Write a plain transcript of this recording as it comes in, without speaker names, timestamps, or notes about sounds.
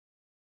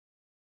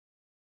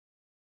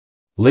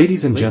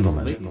Ladies and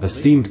gentlemen,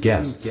 esteemed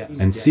guests,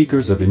 and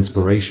seekers of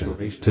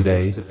inspiration,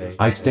 today,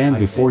 I stand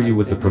before you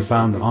with the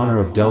profound honor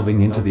of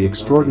delving into the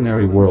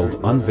extraordinary world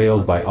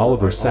unveiled by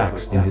Oliver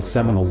Sacks in his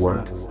seminal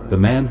work, The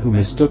Man Who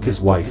Mistook His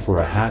Wife for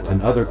a Hat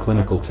and Other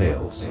Clinical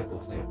Tales.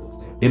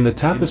 In the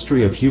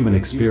tapestry of human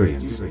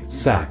experience,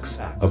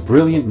 Sacks, a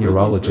brilliant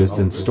neurologist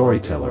and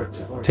storyteller,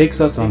 takes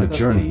us on a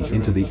journey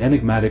into the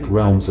enigmatic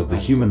realms of the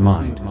human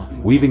mind,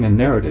 weaving a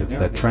narrative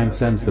that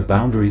transcends the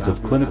boundaries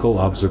of clinical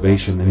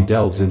observation and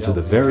delves into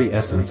the very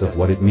essence of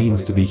what it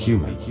means to be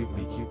human.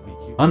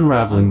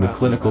 Unraveling the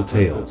clinical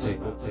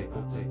tales.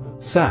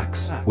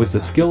 Sacks, with the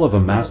skill of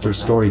a master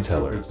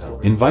storyteller,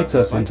 invites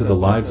us into the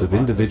lives of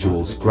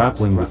individuals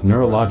grappling with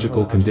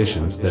neurological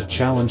conditions that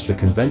challenge the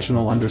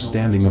conventional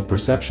understanding of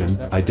perception,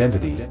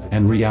 identity,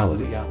 and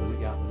reality.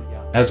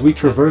 As we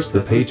traverse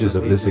the pages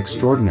of this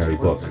extraordinary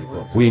book,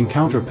 we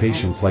encounter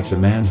patients like the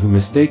man who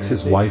mistakes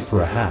his wife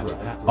for a hat,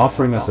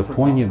 offering us a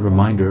poignant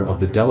reminder of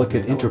the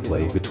delicate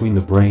interplay between the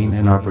brain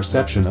and our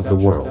perception of the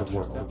world.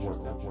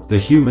 The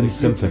Human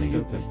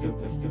Symphony.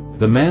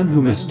 The Man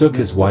Who Mistook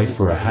His Wife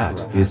for a Hat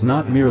is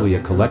not merely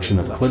a collection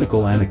of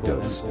clinical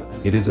anecdotes,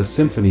 it is a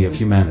symphony of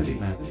humanity.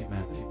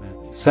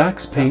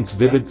 Sacks paints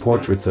vivid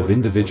portraits of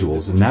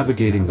individuals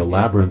navigating the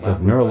labyrinth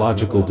of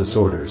neurological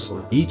disorders,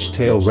 each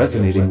tale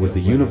resonating with the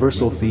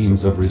universal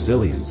themes of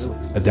resilience,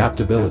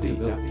 adaptability,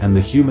 and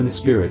the human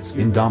spirit's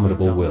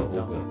indomitable will.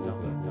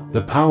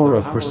 The power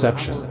of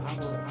perception.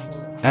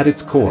 At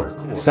its core,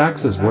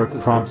 Sacks's work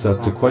prompts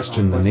us to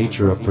question the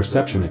nature of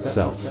perception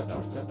itself.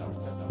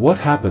 What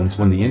happens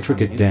when the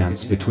intricate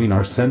dance between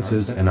our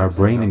senses and our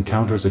brain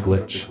encounters a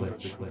glitch?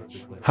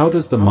 How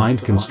does the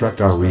mind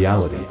construct our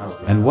reality,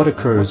 and what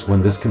occurs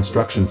when this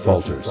construction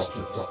falters?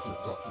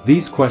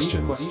 These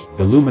questions,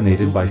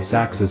 illuminated by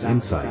Sacks's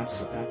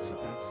insights,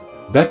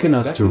 beckon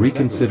us to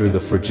reconsider the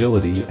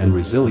fragility and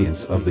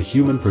resilience of the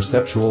human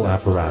perceptual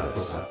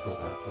apparatus.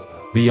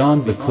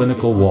 Beyond the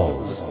clinical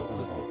walls.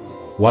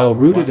 While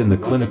rooted in the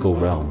clinical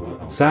realm,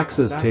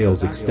 Sacks's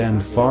tales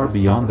extend far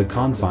beyond the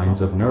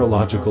confines of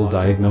neurological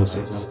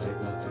diagnosis.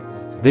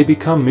 They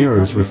become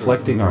mirrors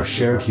reflecting our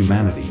shared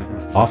humanity,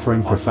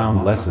 offering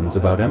profound lessons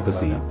about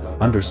empathy,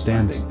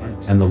 understanding,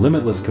 and the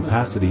limitless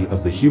capacity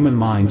of the human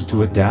mind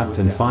to adapt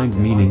and find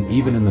meaning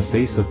even in the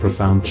face of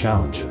profound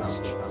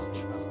challenges.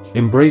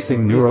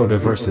 Embracing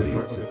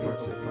neurodiversity.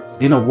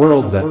 In a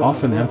world that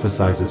often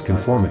emphasizes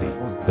conformity,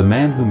 The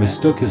Man Who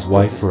Mistook His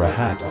Wife for a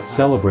Hat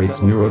celebrates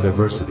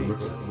neurodiversity.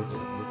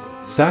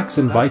 Sacks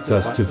invites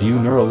us to view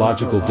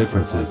neurological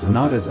differences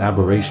not as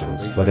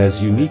aberrations but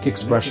as unique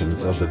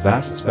expressions of the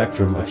vast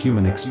spectrum of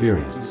human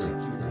experience.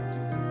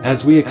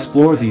 As we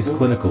explore these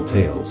clinical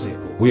tales,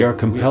 we are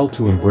compelled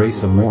to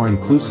embrace a more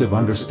inclusive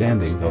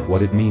understanding of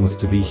what it means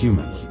to be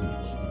human.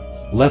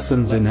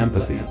 Lessons in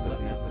empathy.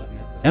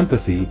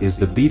 Empathy is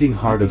the beating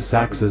heart of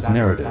Sacks's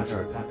narrative.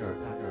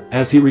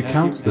 As he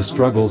recounts the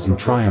struggles and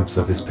triumphs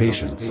of his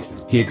patients,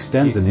 he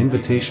extends an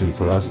invitation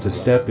for us to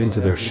step into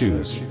their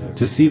shoes,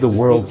 to see the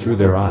world through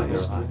their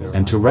eyes,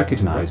 and to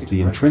recognize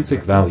the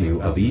intrinsic value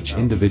of each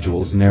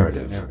individual's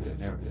narrative.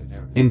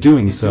 In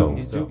doing so,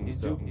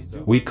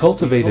 we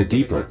cultivate a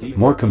deeper,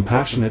 more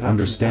compassionate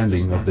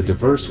understanding of the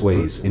diverse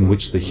ways in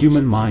which the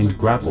human mind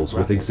grapples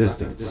with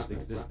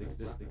existence.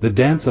 The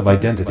dance of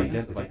identity.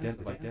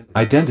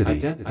 Identity,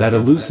 that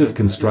elusive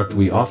construct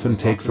we often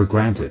take for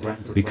granted,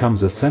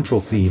 becomes a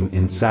central theme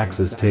in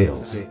Sacks's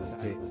tales.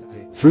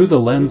 Through the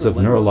lens of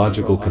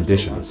neurological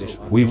conditions,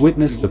 we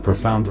witness the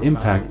profound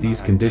impact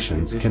these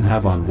conditions can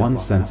have on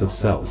one's sense of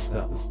self.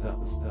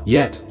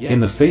 Yet,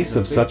 in the face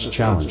of such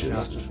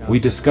challenges, we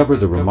discover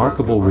the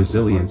remarkable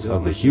resilience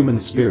of the human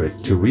spirit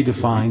to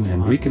redefine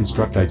and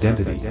reconstruct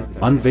identity,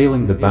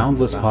 unveiling the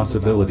boundless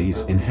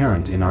possibilities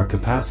inherent in our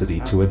capacity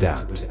to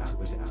adapt.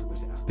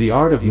 The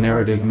art of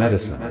narrative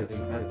medicine.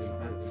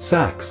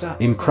 Sacks,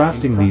 in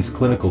crafting these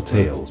clinical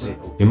tales,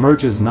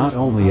 emerges not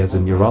only as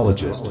a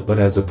neurologist but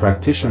as a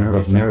practitioner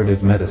of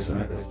narrative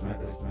medicine.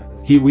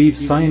 He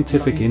weaves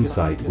scientific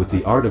insight with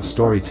the art of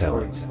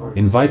storytelling,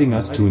 inviting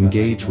us to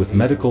engage with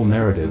medical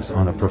narratives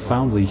on a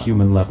profoundly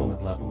human level.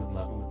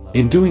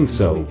 In doing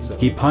so,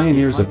 he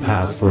pioneers a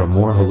path for a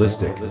more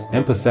holistic,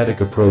 empathetic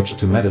approach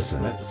to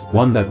medicine,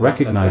 one that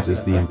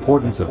recognizes the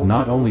importance of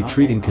not only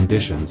treating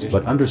conditions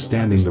but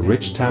understanding the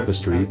rich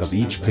tapestry of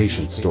each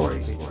patient's story.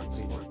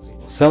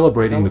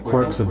 Celebrating the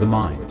quirks of the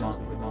mind.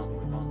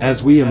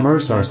 As we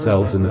immerse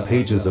ourselves in the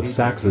pages of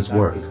Sacks's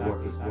work,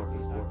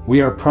 we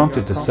are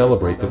prompted to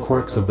celebrate the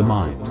quirks of the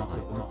mind.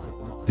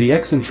 The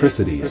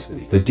eccentricities,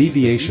 the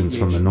deviations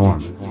from the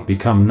norm,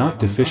 become not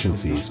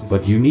deficiencies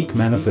but unique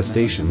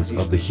manifestations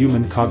of the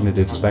human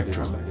cognitive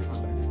spectrum.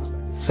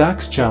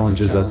 Sacks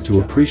challenges us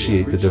to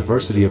appreciate the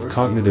diversity of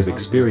cognitive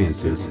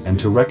experiences and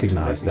to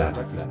recognize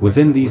that,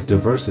 within these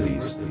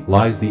diversities,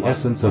 lies the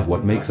essence of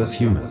what makes us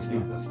human.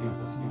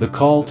 The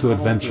call to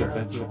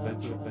adventure.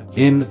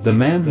 In The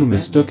Man Who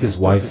Mistook His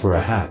Wife for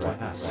a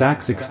Hat,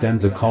 Sacks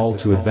extends a call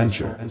to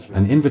adventure,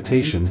 an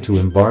invitation to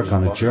embark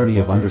on a journey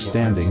of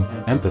understanding,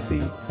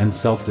 empathy, and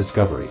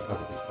self-discovery.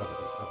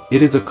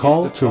 It is a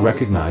call to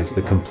recognize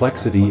the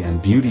complexity and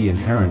beauty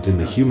inherent in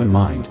the human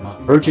mind,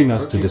 urging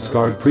us to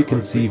discard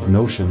preconceived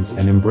notions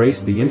and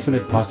embrace the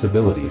infinite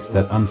possibilities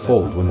that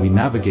unfold when we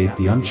navigate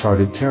the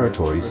uncharted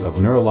territories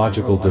of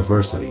neurological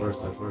diversity.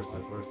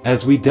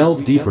 As we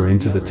delve deeper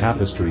into the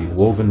tapestry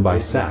woven by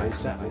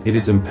Sachs, it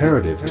is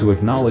imperative to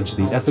acknowledge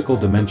the ethical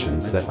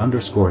dimensions that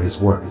underscore his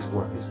work.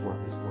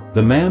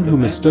 The Man Who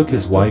Mistook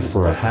His Wife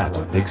for a Hat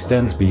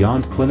extends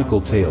beyond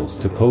clinical tales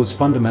to pose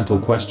fundamental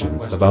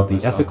questions about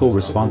the ethical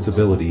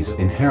responsibilities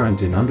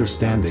inherent in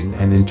understanding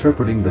and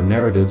interpreting the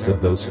narratives of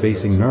those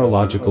facing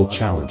neurological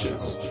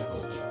challenges.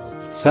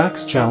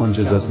 Sachs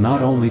challenges us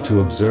not only to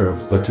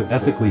observe but to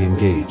ethically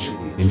engage,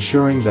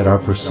 ensuring that our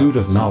pursuit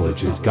of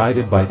knowledge is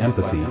guided by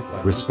empathy,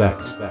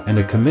 respect, and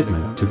a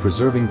commitment to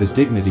preserving the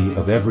dignity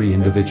of every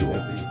individual.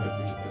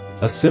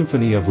 A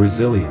Symphony of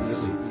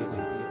Resilience.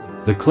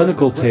 The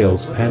clinical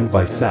tales penned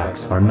by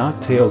Sachs are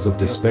not tales of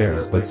despair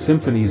but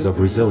symphonies of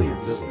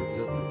resilience.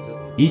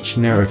 Each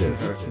narrative,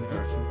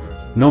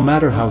 no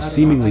matter how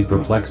seemingly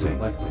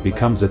perplexing,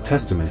 becomes a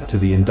testament to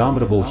the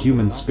indomitable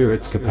human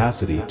spirit's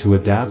capacity to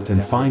adapt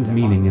and find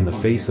meaning in the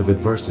face of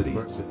adversity.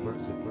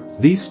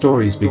 These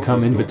stories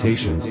become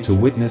invitations to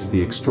witness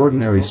the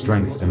extraordinary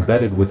strength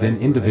embedded within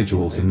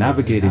individuals in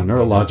navigating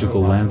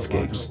neurological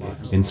landscapes,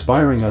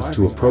 inspiring us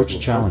to approach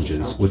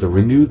challenges with a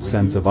renewed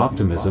sense of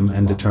optimism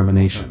and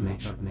determination.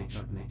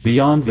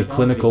 Beyond the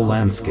clinical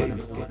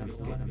landscape.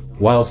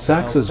 While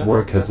Sachs's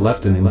work has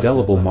left an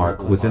indelible mark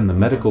within the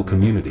medical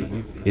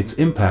community, its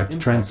impact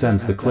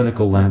transcends the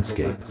clinical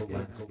landscape.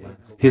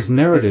 His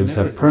narratives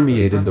have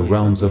permeated the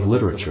realms of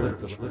literature,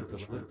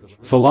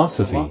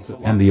 philosophy,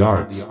 and the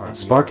arts,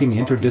 sparking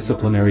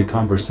interdisciplinary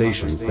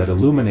conversations that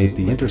illuminate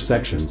the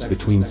intersections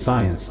between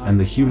science and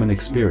the human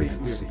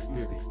experience.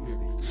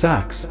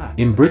 Sachs,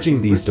 in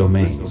bridging these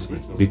domains,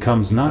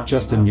 becomes not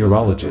just a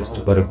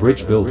neurologist but a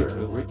bridge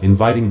builder,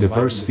 inviting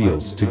diverse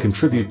fields to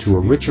contribute to a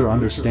richer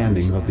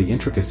understanding of the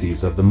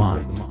intricacies of the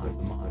mind.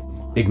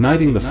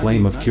 Igniting the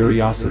flame of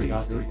curiosity.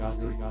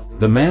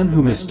 The Man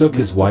Who Mistook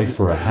His Wife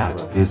for a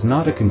Hat is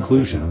not a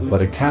conclusion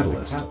but a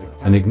catalyst,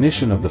 an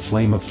ignition of the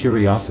flame of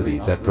curiosity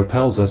that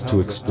propels us to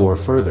explore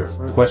further,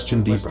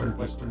 question deeper,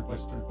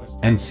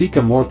 and seek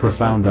a more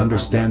profound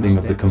understanding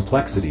of the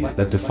complexities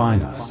that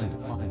define us.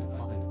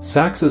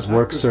 Sachs's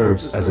work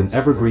serves as an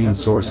evergreen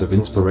source of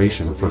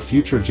inspiration for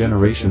future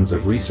generations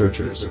of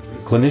researchers,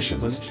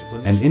 clinicians,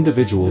 and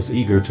individuals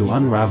eager to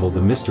unravel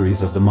the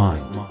mysteries of the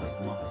mind.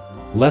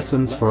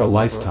 Lessons for a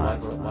lifetime.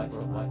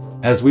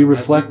 As we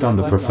reflect on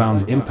the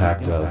profound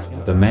impact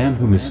of The Man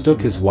Who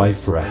Mistook His Wife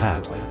for a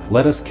Hat,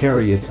 let us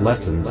carry its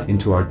lessons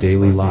into our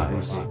daily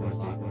lives.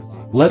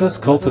 Let us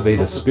cultivate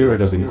a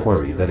spirit of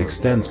inquiry that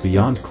extends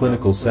beyond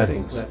clinical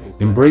settings,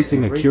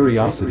 embracing a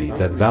curiosity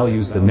that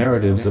values the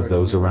narratives of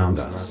those around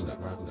us.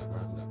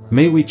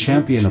 May we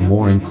champion a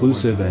more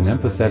inclusive and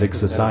empathetic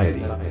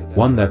society,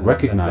 one that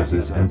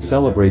recognizes and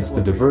celebrates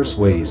the diverse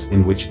ways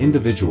in which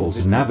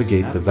individuals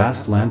navigate the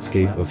vast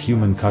landscape of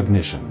human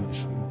cognition.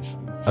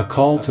 A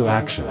call to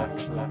action.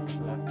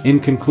 In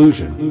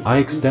conclusion, I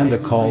extend a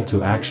call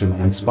to action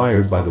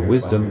inspired by the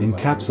wisdom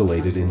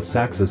encapsulated in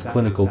Sachs's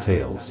clinical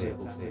tales.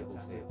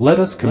 Let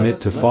us commit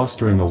to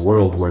fostering a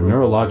world where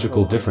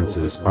neurological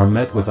differences are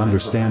met with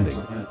understanding,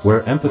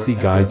 where empathy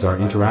guides our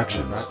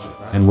interactions,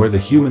 and where the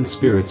human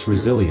spirit's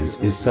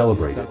resilience is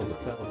celebrated.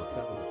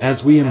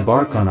 As we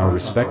embark on our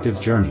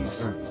respective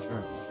journeys,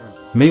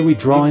 may we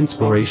draw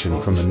inspiration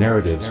from the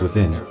narratives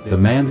within The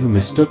Man Who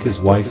Mistook His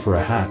Wife for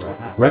a Hat,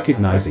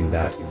 recognizing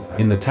that,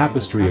 in the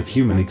tapestry of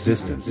human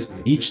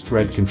existence, each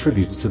thread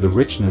contributes to the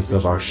richness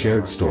of our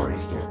shared story.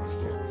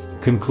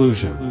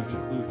 Conclusion.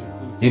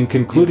 In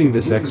concluding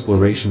this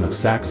exploration of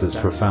Sachs's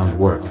profound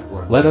work,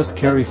 let us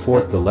carry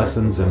forth the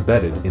lessons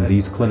embedded in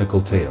these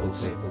clinical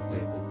tales.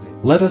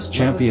 Let us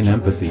champion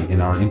empathy in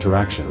our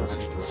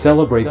interactions,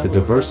 celebrate the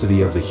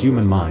diversity of the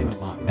human mind,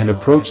 and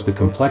approach the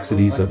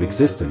complexities of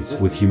existence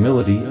with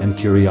humility and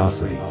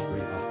curiosity.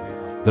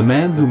 The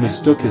Man Who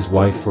Mistook His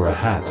Wife for a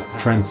Hat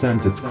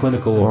transcends its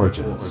clinical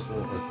origins,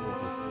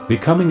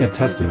 becoming a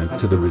testament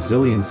to the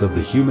resilience of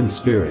the human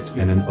spirit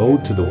and an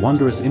ode to the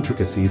wondrous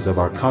intricacies of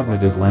our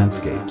cognitive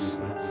landscapes.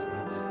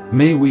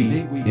 May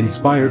we,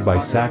 inspired by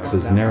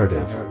Sachs's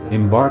narrative,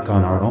 embark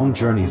on our own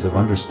journeys of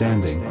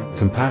understanding,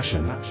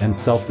 compassion, and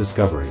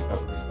self-discovery.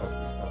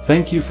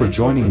 Thank you for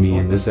joining me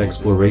in this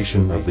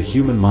exploration of the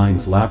human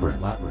mind's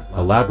labyrinth,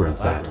 a labyrinth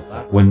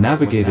that, when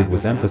navigated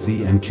with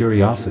empathy and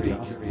curiosity,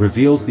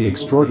 reveals the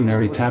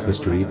extraordinary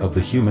tapestry of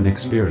the human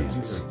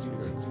experience.